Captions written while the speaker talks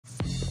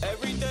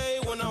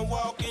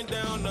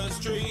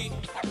street,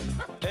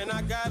 and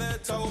I gotta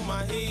tote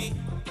my heat,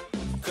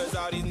 cause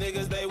all these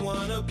niggas, they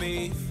wanna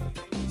beef.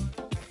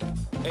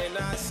 And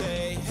I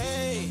say,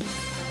 hey,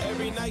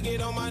 every night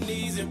get on my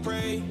knees and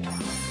pray,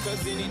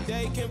 cause any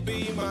day can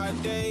be my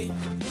day.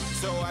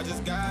 So I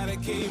just gotta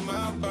keep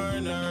my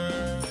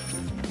burner.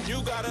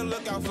 You gotta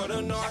look out for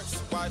the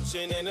narcs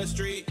watching in the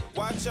street.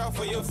 Watch out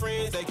for your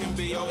friends, they can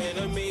be your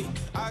enemy.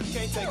 I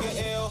can't take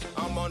an L,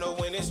 I'm on a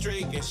winning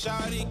streak. And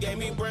Shawty gave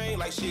me brain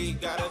like she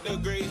got a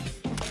degree.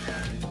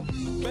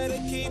 Better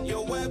keep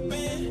your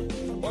weapon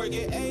or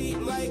get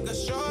ate like a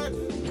shark.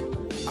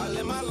 I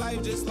live my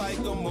life just like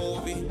a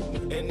movie,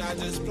 and I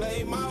just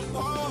play my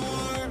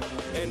part.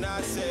 And I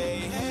say,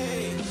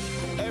 hey,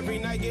 every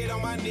night get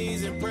on my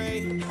knees and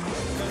pray,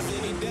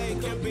 cause any day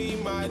can be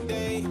my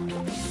day.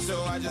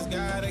 So I just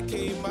gotta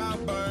keep my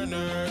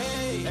burner.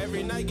 Hey,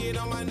 every night get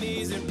on my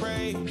knees and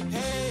pray.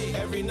 Hey,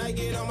 every night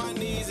get on my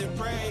knees and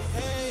pray.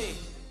 Hey.